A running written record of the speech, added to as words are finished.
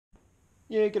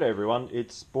Yeah, g'day everyone,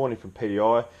 it's Borny from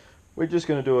PDI. We're just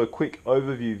going to do a quick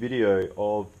overview video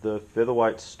of the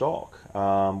Featherweight stock.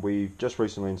 We've just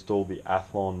recently installed the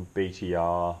Athlon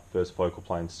BTR first focal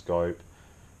plane scope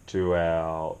to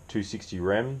our 260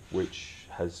 REM, which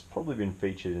has probably been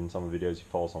featured in some of the videos you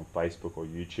follow us on Facebook or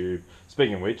YouTube.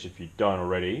 Speaking of which, if you don't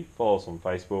already, follow us on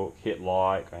Facebook, hit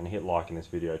like in this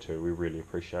video too. We really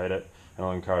appreciate it, and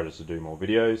I'll encourage us to do more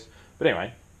videos. But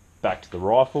anyway, back to the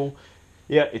rifle.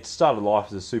 Yeah, it started life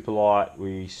as a super light.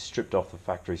 We stripped off the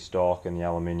factory stock and the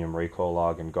aluminium recoil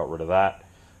lug and got rid of that.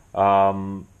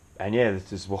 And yeah,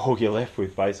 this is what you're left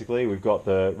with basically. We've got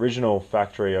the original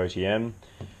factory OTM,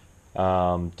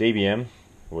 DBM,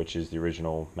 which is the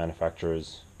original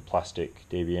manufacturer's plastic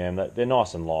DBM. They're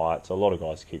nice and light, so a lot of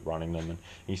guys keep running them, and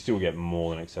you still get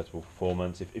more than acceptable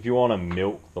performance. If you want to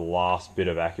milk the last bit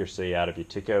of accuracy out of your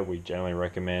Tikka, we generally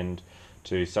recommend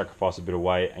to sacrifice a bit of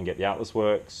weight and get the Atlas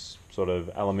Works sort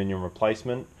of aluminium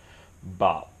replacement.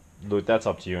 But look, that's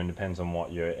up to you and depends on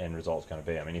what your end result's going to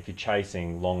be. I mean, if you're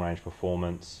chasing long range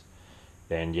performance,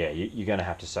 then yeah, you're going to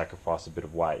have to sacrifice a bit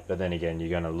of weight. But then again, you're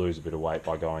going to lose a bit of weight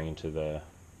by going into the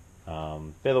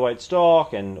Featherweight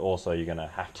stock, and also you're going to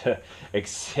have to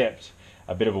accept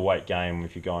a bit of a weight gain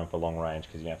if you're going for long range,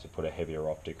 because you have to put a heavier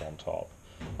optic on top.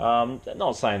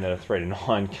 Not saying that a 3 to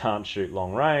 9 can't shoot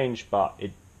long range, but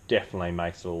it definitely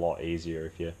makes it a lot easier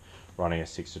if you're running a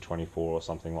 6 to 24 or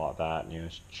something like that, and you're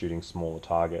shooting smaller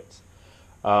targets.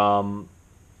 What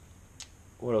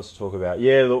else to talk about?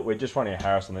 Yeah, look, we're just running a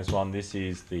Harris on this one. This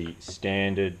is the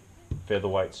standard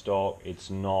Featherweight stock.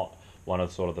 It's not one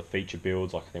of sort of the feature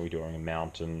builds, like I think we're doing a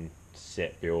mountain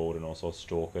set build and also a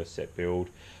stalker set build.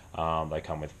 They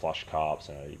come with flush carps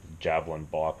and a javelin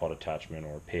bipod attachment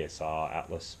or a PSR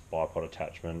Atlas bipod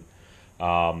attachment.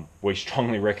 We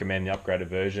strongly recommend the upgraded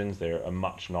versions. They're a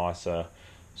much nicer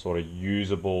sort of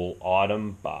usable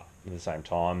item, but at the same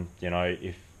time, you know,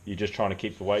 if you're just trying to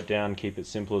keep the weight down, keep it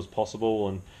simple as possible,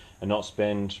 and not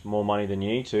spend more money than you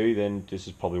need to, then this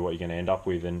is probably what you're going to end up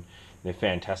with, and they're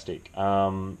fantastic. They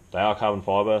are carbon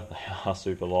fibre, they are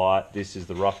super light. This is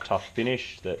the Ruff-Tuff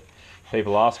finish that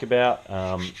people ask about.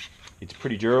 It's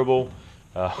pretty durable.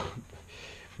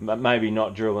 Maybe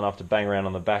not durable enough to bang around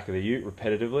on the back of the ute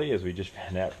repetitively, as we just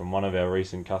found out from one of our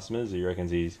recent customers. He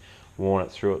reckons he's worn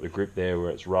it through at the grip there where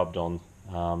it's rubbed on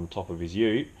top of his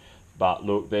ute. But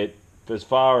look, as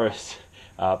far as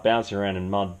bouncing around in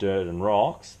mud, dirt and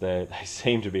rocks, they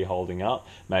seem to be holding up.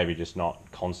 Maybe just not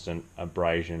constant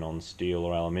abrasion on steel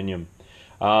or aluminium.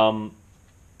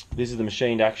 This is the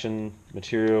machined action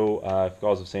material. If you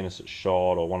guys have seen us at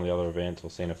SHOT or one of the other events,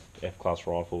 or seen a F-class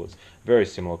rifle, it's a very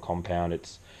similar compound.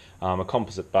 It's a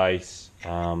composite base.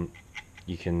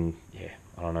 You can, yeah,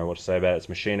 I don't know what to say about it. It's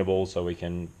machinable, so we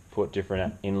can put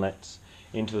different inlets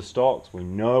into the stocks. We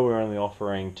know we're only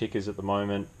offering Tikkas at the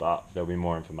moment, but there'll be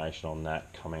more information on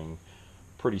that coming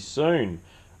pretty soon.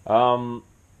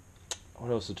 What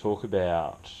else to talk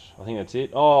about? I think that's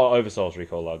it. Oh, oversized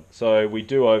recoil lug. So we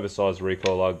do oversized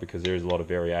recoil lug because there is a lot of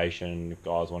variation. If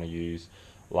guys want to use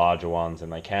larger ones,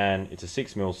 then they can. It's a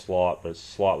 6mm slot, but it's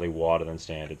slightly wider than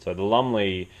standard. So the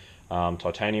Lumley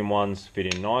titanium ones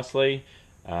fit in nicely,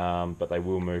 but they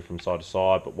will move from side to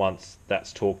side. But once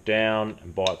that's torqued down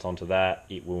and bites onto that,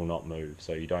 it will not move.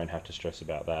 So you don't have to stress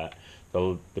about that.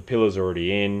 The pillars are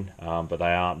already in, but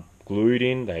they aren't glued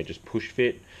in. They just push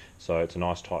fit. So it's a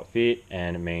nice tight fit,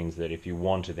 and it means that if you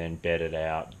want to then bed it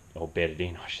out, or bed it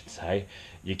in I should say,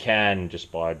 you can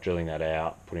just by drilling that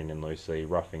out, putting it in loosely,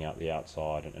 roughing out the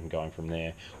outside and going from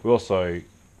there. We also,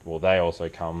 well, they also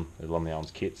come, the Lumley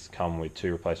Arms kits come with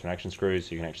 2 replacement action screws,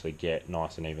 so you can actually get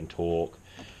nice and even torque.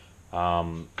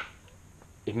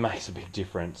 It makes a big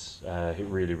difference. It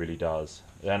really, really does.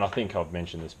 And I think I've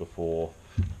mentioned this before,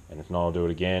 and if not, I'll do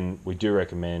it again. We do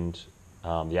recommend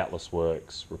the Atlas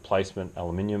Works replacement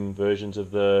aluminium versions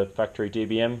of the factory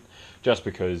DBM, just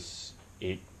because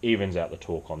it evens out the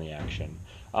torque on the action.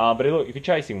 But look, if you're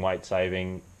chasing weight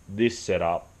saving, this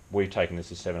setup, we've taken this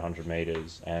to 700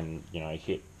 meters and, you know,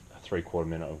 hit a 3/4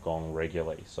 minute of gong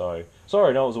regularly. So,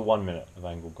 sorry, no, it was a 1 minute of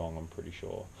angle gong, I'm pretty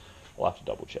sure. I'll have to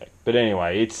double check. But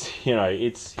anyway, it's, you know,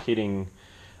 it's hitting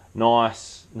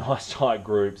nice tight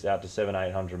groups out to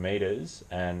 700-800 meters,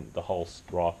 and the whole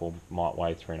rifle might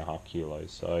weigh 3.5 kilos.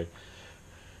 So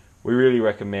we really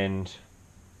recommend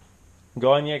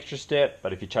going the extra step,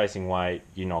 but if you're chasing weight,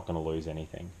 you're not going to lose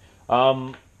anything.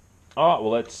 Alright, well,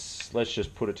 let's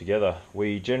just put it together.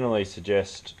 We generally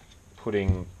suggest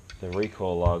putting the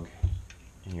recoil lug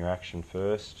in your action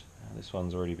first. This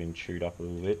one's already been chewed up a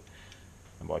little bit,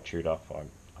 and by chewed up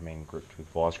I mean gripped with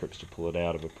vice grips to pull it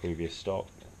out of a previous stock.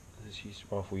 This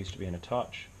rifle used to be in a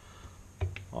touch.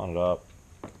 Line it up,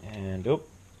 And oop,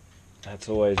 that's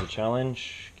always a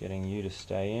challenge, getting you to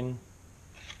stay in.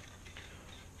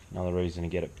 Another reason to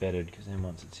get it bedded, because then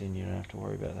once it's in you don't have to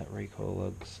worry about that recoil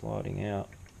lug sliding out.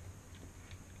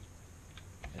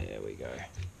 There we go.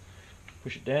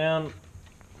 Push it down,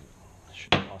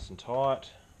 should be nice and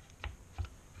tight.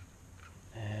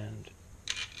 And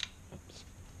oops.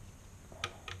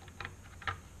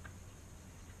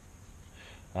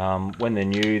 When they're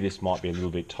new, this might be a little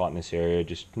bit tight in this area.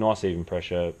 Just nice even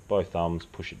pressure, both thumbs,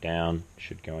 push it down,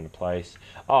 should go into place.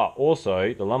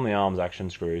 Also, the Lumley arms action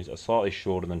screws are slightly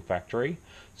shorter than factory.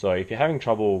 So if you're having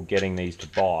trouble getting these to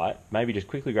bite, maybe just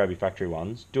quickly grab your factory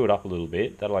ones, do it up a little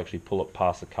bit. That'll actually pull it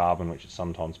past the carbon, which it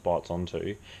sometimes bites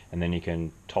onto, and then you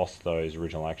can toss those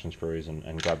original action screws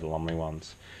and grab the Lumley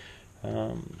ones.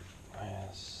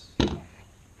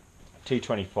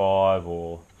 T25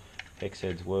 or hex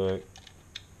heads work.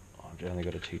 I've only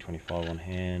got a T25 on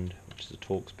hand, which is a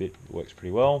Torx bit, works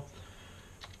pretty well.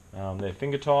 They're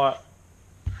finger tight,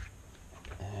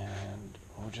 and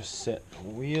I'll just set the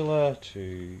wheeler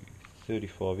to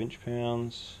 35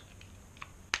 inch-pounds.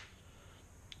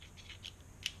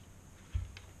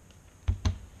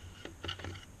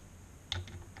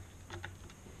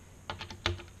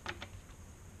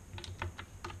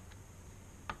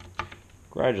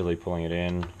 Gradually pulling it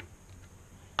in.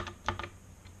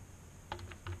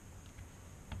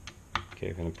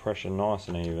 Keeping the pressure nice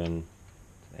and even,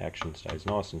 the action stays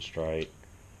nice and straight.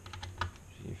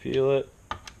 You feel it,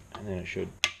 and then it should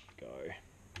go.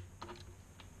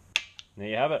 There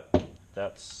you have it.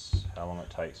 That's how long it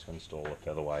takes to install a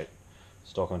Featherweight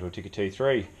stock onto a Tikka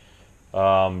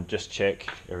T3. Just check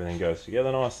everything goes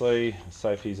together nicely,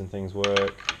 safeties and things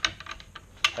work.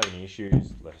 Have any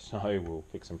issues, let us know, we'll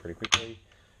fix them pretty quickly.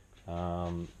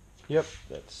 Yep,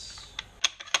 that's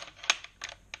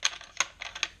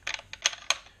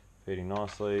feeding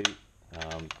nicely.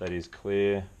 That is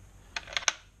clear.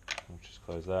 I'll just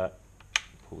close that,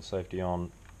 pull the safety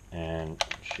on, and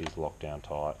she's locked down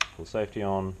tight. Pull the safety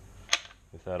on,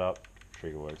 lift that up,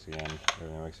 trigger works again,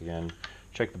 everything works again.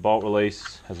 Check the bolt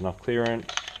release, has enough clearance.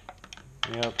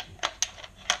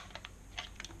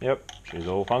 Yep, she's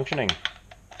all functioning.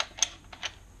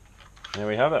 There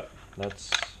we have it.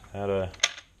 That's how to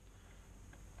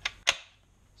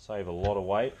save a lot of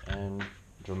weight and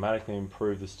dramatically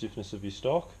improve the stiffness of your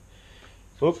stock.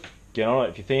 Look, get on it.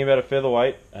 If you're thinking about a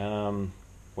Featherweight,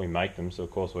 we make them, so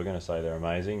of course we're going to say they're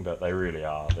amazing, but they really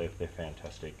are. They're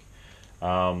fantastic.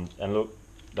 And look,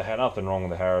 they had nothing wrong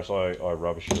with the Harris. I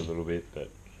rubbish it a little bit, but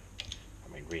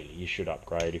I mean, really, you should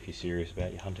upgrade if you're serious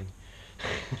about your hunting.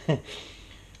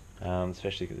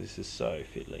 Especially because this is so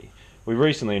fiddly. We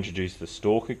recently introduced the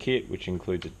Stalker kit, which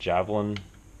includes a Javelin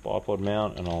bipod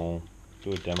mount, and I'll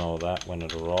do a demo of that when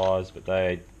it arrives. But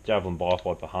Javelin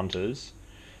bipod for hunters,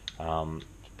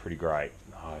 pretty great.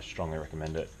 I strongly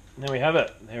recommend it. And there we have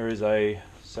it. There is a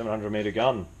 700 meter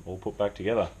gun all put back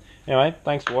together. Anyway,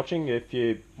 thanks for watching. If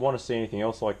you want to see anything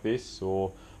else like this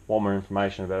or want more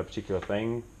information about a particular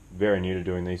thing, very new to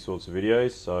doing these sorts of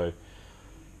videos, so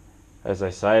as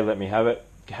they say, let me have it.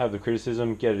 Have the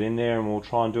criticism, get it in there, and we'll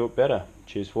try and do it better.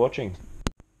 Cheers for watching.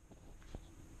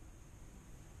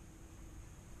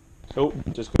 Oh,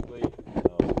 just quickly, put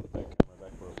it back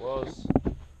where it was.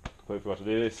 Completely forgot to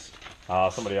do this.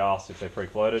 Somebody asked if they're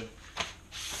pre-floated.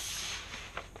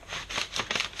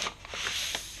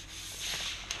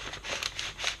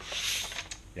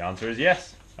 The answer is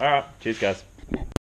yes. Alright, cheers guys.